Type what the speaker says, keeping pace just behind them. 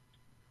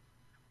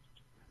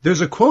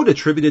There's a quote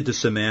attributed to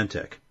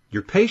Symantec.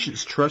 Your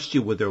patients trust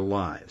you with their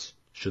lives.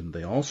 Shouldn't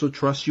they also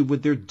trust you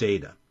with their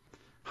data?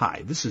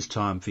 Hi, this is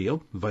Tom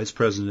Field, Vice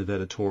President of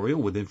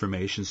Editorial with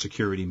Information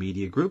Security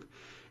Media Group.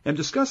 I'm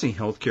discussing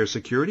healthcare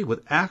security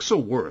with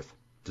Axel Worth,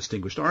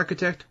 Distinguished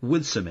Architect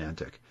with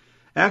Symantec.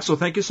 Axel,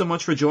 thank you so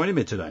much for joining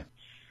me today.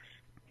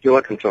 You're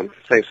welcome, Tom.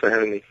 Thanks for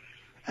having me.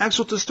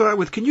 Axel, to start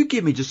with, can you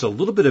give me just a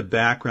little bit of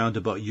background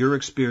about your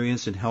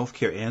experience in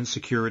healthcare and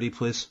security,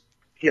 please?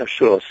 Yeah,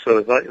 sure. So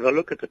if I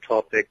look at the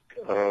topic,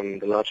 the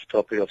larger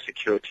topic of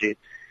security,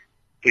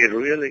 it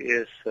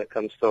really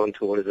comes down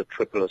to what is a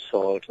triple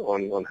assault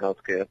on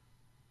healthcare.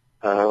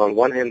 On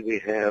one hand, we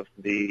have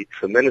the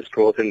tremendous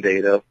growth in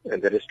data,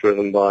 and that is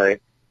driven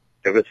by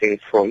everything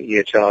from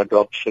EHR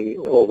adoption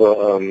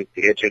over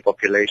the aging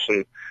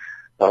population,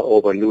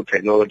 over new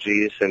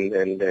technologies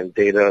and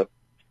data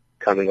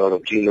coming out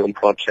of genome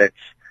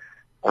projects.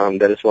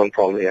 That is one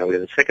problem area.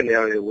 The second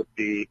area would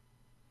be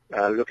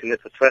looking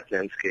at the threat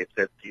landscape,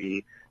 that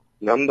the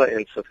number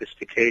and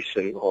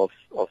sophistication of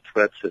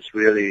threats is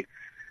really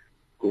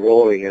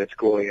growing, and it's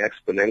growing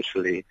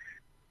exponentially.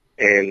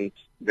 And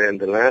then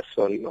the last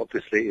one,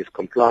 obviously, is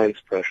compliance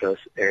pressures,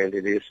 and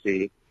it is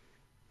the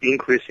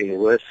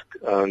increasing risk,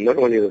 not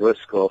only the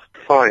risk of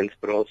fines,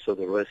 but also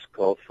the risk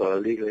of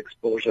legal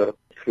exposure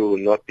through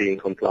not being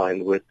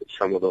compliant with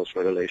some of those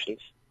regulations.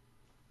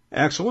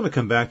 Axel, I want to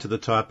come back to the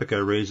topic I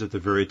raised at the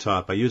very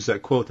top. I used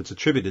that quote that's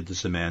attributed to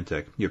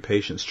Symantec. Your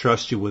patients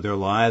trust you with their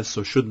lives,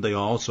 so shouldn't they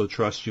also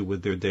trust you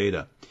with their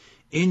data?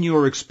 In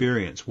your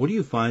experience, what do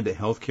you find that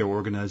healthcare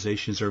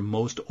organizations are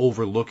most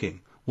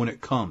overlooking when it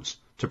comes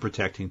to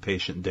protecting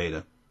patient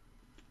data?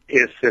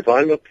 If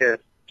I look at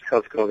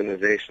healthcare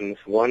organizations,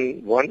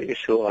 one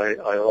issue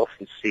I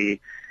often see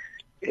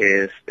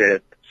is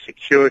that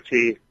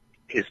security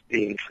is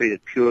being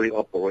treated purely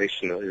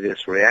operational. It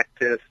is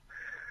reactive.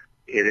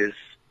 It is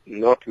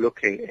not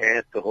looking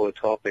at the whole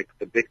topic,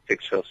 the big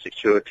picture of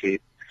security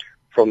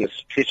from a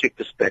strategic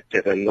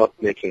perspective, and not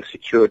making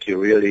security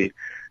really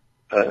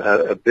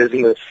a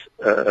business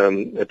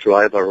a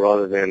driver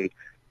rather than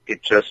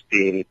it just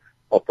being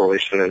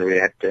operational and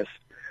reactive.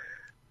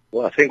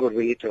 Well, I think what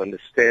we need to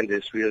understand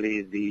is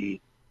really the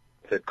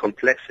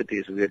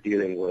complexities we are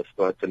dealing with,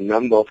 but the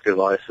number of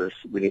devices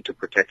we need to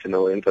protect in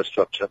our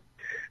infrastructure,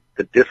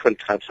 the different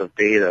types of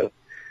data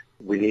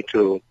we need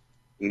to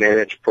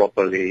manage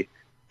properly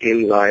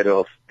in light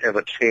of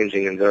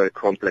ever-changing and very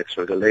complex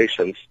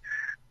regulations,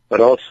 but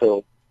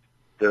also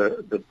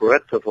the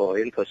breadth of our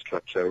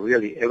infrastructure,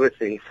 really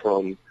everything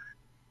from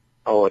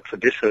our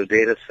traditional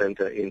data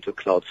center into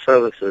cloud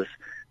services,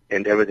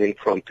 and everything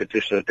from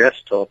traditional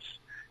desktops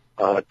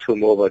to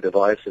mobile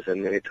devices,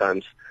 and many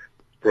times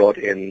brought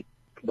in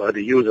by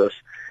the users.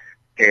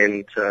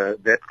 And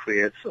that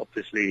creates,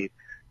 obviously,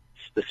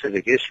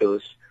 specific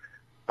issues.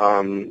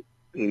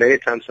 Many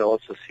times I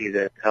also see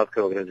that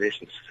healthcare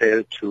organizations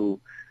fail to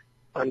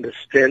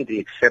understand the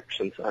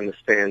exceptions,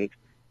 fail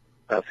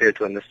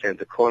to understand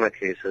the corner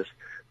cases.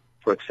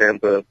 For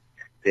example,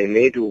 they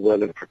may do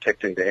well in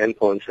protecting their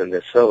endpoints and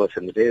their servers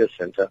in the data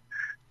center,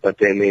 but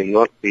they may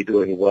not be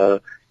doing well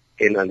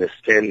in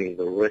understanding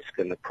the risk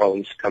and the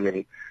problems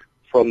coming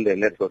from their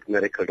networked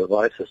medical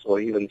devices,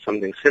 or even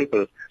something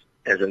simple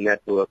as a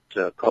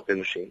networked copy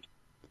machine.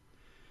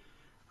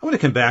 I want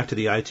to come back to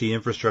the IT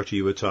infrastructure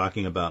you were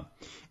talking about.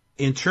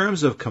 In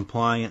terms of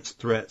compliance,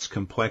 threats,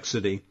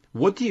 complexity,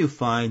 what do you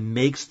find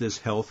makes this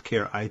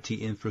healthcare IT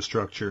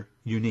infrastructure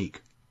unique?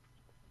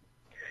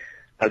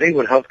 I think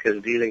what healthcare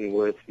is dealing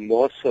with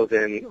more so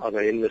than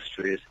other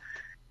industries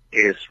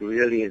is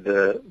really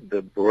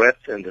the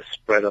breadth and the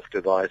spread of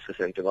devices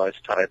and device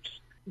types,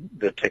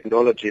 the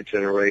technology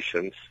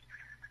generations.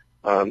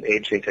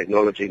 Aging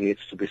technology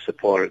needs to be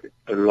supported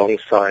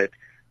alongside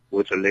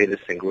with the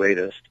latest and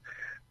greatest.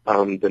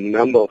 The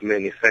number of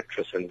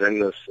manufacturers and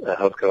vendors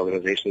healthcare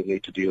organizations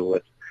need to deal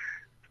with.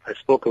 I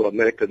spoke about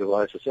medical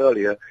devices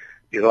earlier.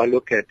 If I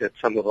look at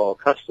some of our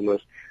customers,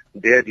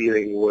 they're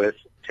dealing with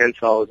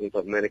 10,000s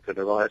of medical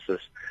devices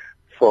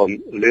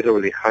from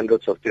literally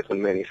hundreds of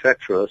different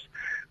manufacturers,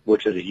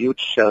 which is a huge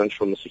challenge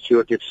from a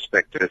security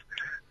perspective,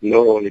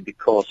 not only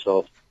because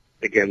of,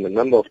 again, the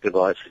number of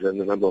devices and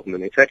the number of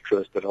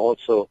manufacturers, but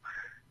also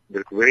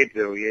the great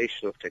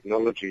variation of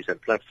technologies and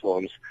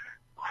platforms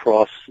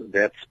across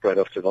that spread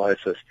of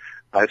devices.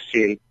 I've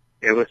seen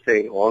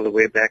everything all the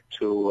way back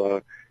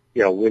to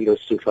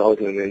Windows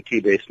 2000 and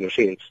NT-based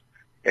machines.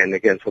 And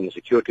again, from a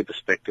security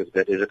perspective,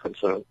 that is a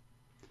concern.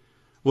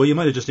 Well, you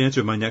might have just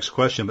answered my next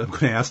question, but I'm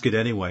going to ask it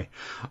anyway.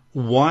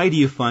 Why do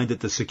you find that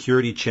the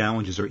security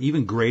challenges are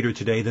even greater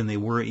today than they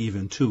were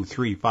even 2,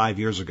 3, 5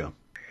 years ago?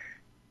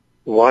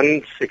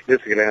 One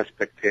significant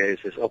aspect here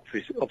is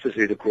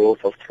obviously the growth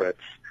of threats.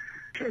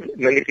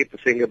 Many people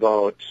think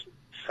about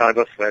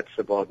cyber threats,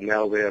 about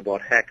malware,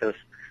 about hackers,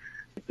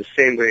 the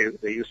same way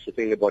they used to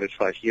think about it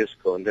 5 years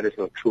ago, and that is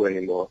not true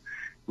anymore.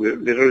 We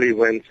literally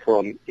went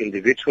from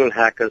individual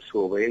hackers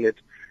who were in it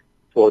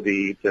for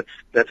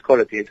let's call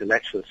it the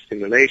intellectual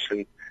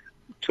stimulation,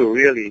 to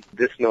really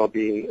this now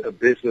being a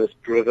business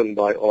driven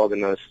by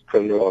organized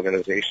criminal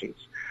organizations.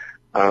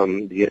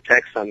 The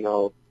attacks are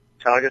now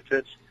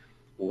targeted,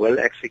 well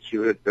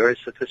executed, very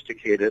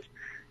sophisticated,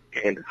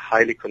 and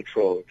highly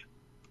controlled.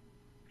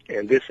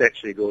 And this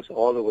actually goes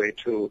all the way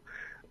to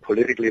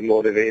politically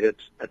motivated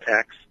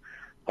attacks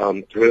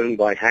driven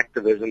by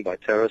hacktivism, by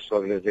terrorist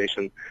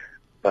organizations,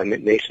 by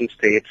nation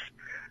states.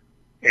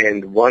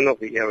 And one of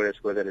the areas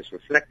where that is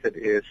reflected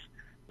is,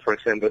 for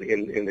example,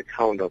 in the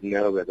count of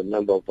malware, the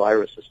number of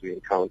viruses we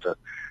encounter.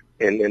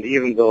 And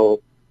even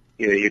though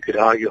you could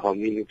argue how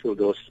meaningful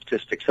those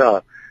statistics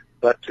are,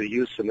 but to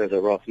use them as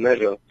a rough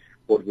measure,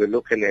 what we're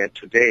looking at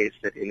today is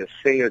that in a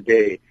single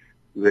day,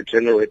 we're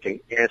generating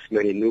as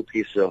many new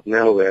pieces of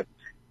malware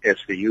as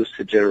we used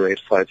to generate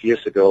 5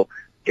 years ago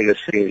in a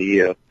single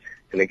year.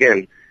 And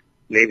again,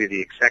 maybe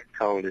the exact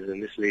count is a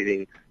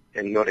misleading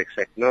and not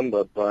exact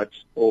number, but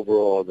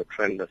overall the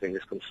trend, I think,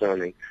 is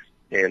concerning.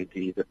 And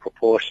the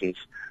proportions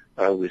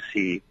we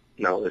see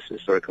now is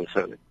very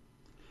concerning.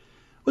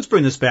 Let's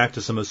bring this back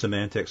to some of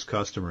Symantec's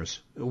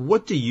customers.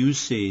 What do you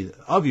see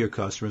of your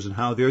customers and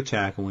how they're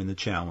tackling the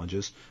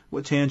challenges?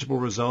 What tangible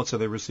results are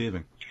they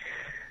receiving?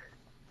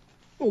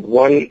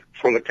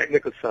 From a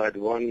technical side,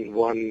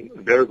 one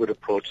very good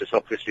approach is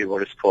obviously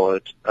what is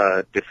called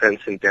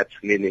defense in depth,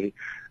 meaning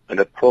an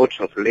approach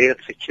of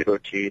layered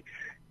security,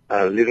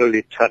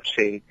 literally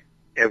touching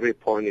every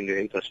point in your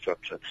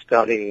infrastructure,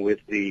 starting with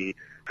the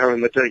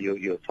perimeter,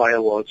 your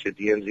firewalls, your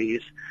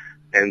DMZs,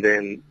 and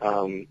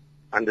then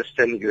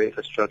understanding your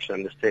infrastructure,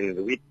 understanding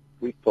the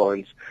weak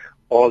points,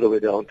 all the way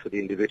down to the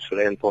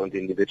individual endpoint, the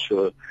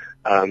individual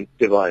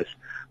device.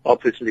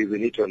 Obviously, we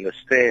need to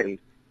understand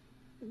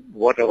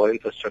what our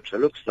infrastructure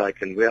looks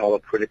like and where our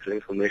critical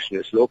information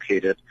is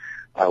located.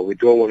 We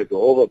don't want to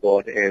go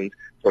overboard and,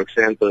 for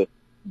example,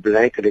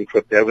 blanket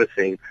encrypt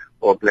everything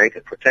or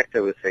blanket protect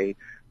everything.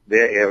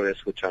 There are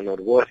areas which are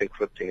not worth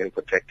encrypting and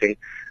protecting.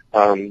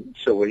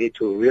 So we need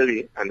to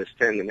really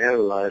understand and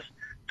analyze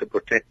to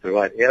protect the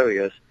right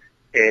areas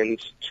and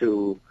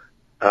to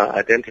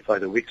identify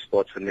the weak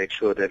spots and make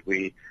sure that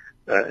we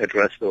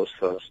address those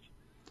first.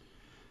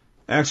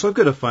 Axel, I've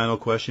got a final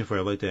question for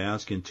you I'd like to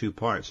ask in two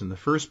parts. And the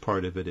first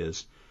part of it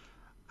is,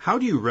 how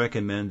do you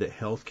recommend that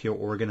healthcare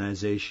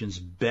organizations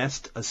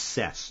best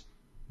assess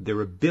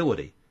their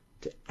ability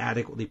to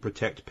adequately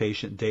protect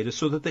patient data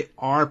so that they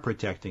are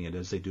protecting it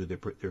as they do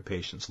their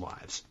patients'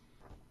 lives?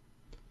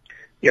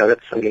 Yeah,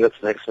 that's an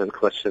excellent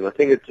question. I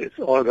think it's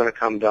all going to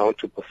come down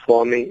to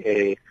performing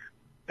a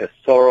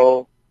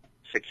thorough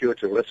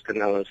security risk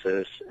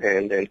analysis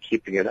and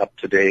keeping it up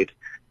to date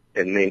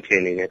and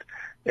maintaining it.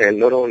 And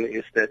not only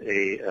is that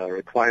a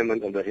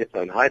requirement under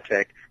HIPAA and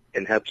HITECH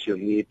and helps you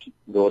meet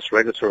those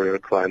regulatory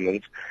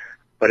requirements,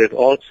 but it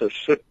also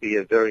should be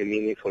a very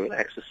meaningful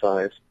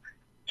exercise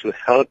to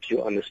help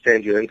you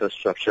understand your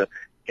infrastructure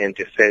and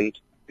defend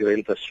your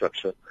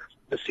infrastructure.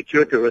 The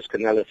security risk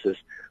analysis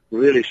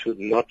really should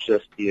not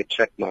just be a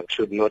check mark,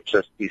 should not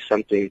just be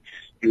something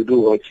you do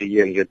once a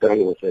year and you're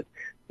done with it.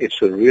 It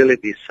should really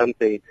be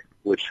something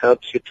which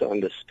helps you to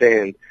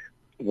understand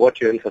what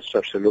your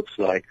infrastructure looks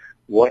like,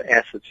 what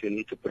assets you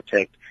need to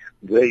protect,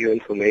 where your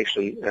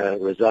information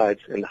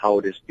resides, and how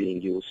it is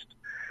being used.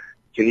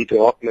 You need to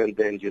augment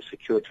then your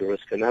security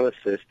risk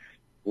analysis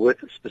with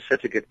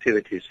specific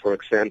activities, for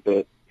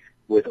example,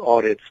 with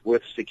audits,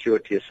 with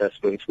security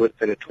assessments, with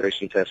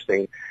penetration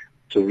testing,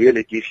 to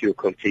really give you a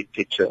complete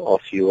picture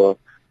of your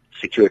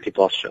security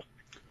posture.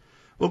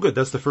 Well, good.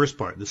 That's the first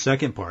part. The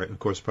second part, of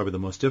course, probably the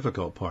most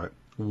difficult part.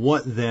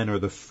 What then are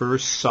the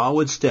first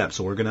solid steps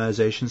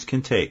organizations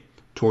can take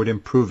toward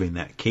improving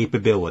that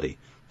capability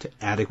to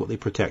adequately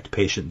protect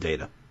patient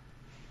data?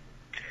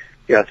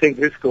 Yeah, I think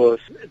this goes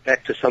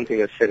back to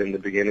something I said in the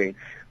beginning,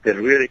 that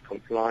really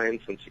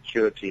compliance and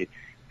security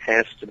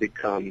has to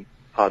become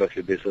part of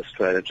your business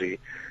strategy.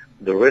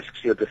 The risks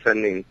you're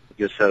defending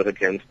yourself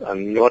against are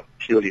not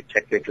purely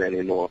technical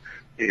anymore.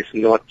 It is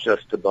not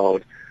just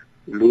about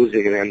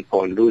losing an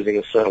endpoint, losing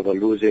a server,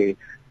 losing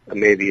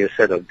maybe a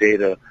set of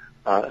data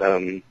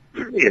in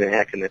a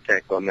hack and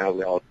attack or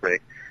malware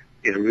outbreak.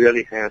 It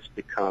really has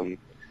become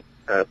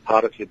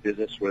part of your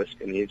business risk,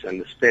 and you need to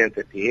understand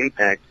that the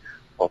impact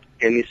of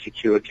any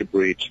security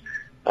breach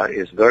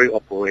is very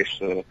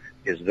operational,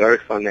 is very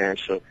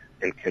financial,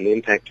 and can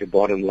impact your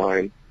bottom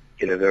line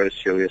in a very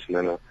serious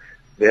manner.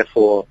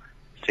 Therefore,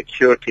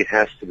 security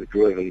has to be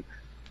driven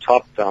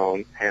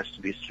top-down, has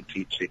to be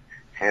strategic,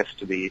 has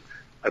to be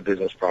a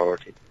business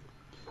priority.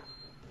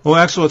 Well,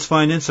 Axel, it's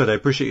fine insight. I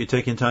appreciate you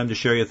taking time to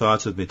share your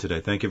thoughts with me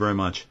today. Thank you very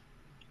much.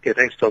 Okay,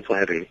 thanks, Tom, for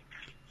having me.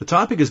 The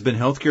topic has been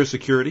healthcare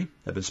security.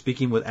 I've been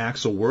speaking with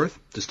Axel Wirth,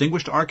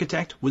 Distinguished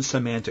Architect with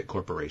Symantec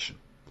Corporation.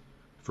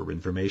 For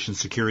Information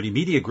Security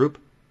Media Group,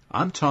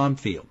 I'm Tom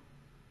Field.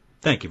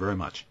 Thank you very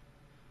much.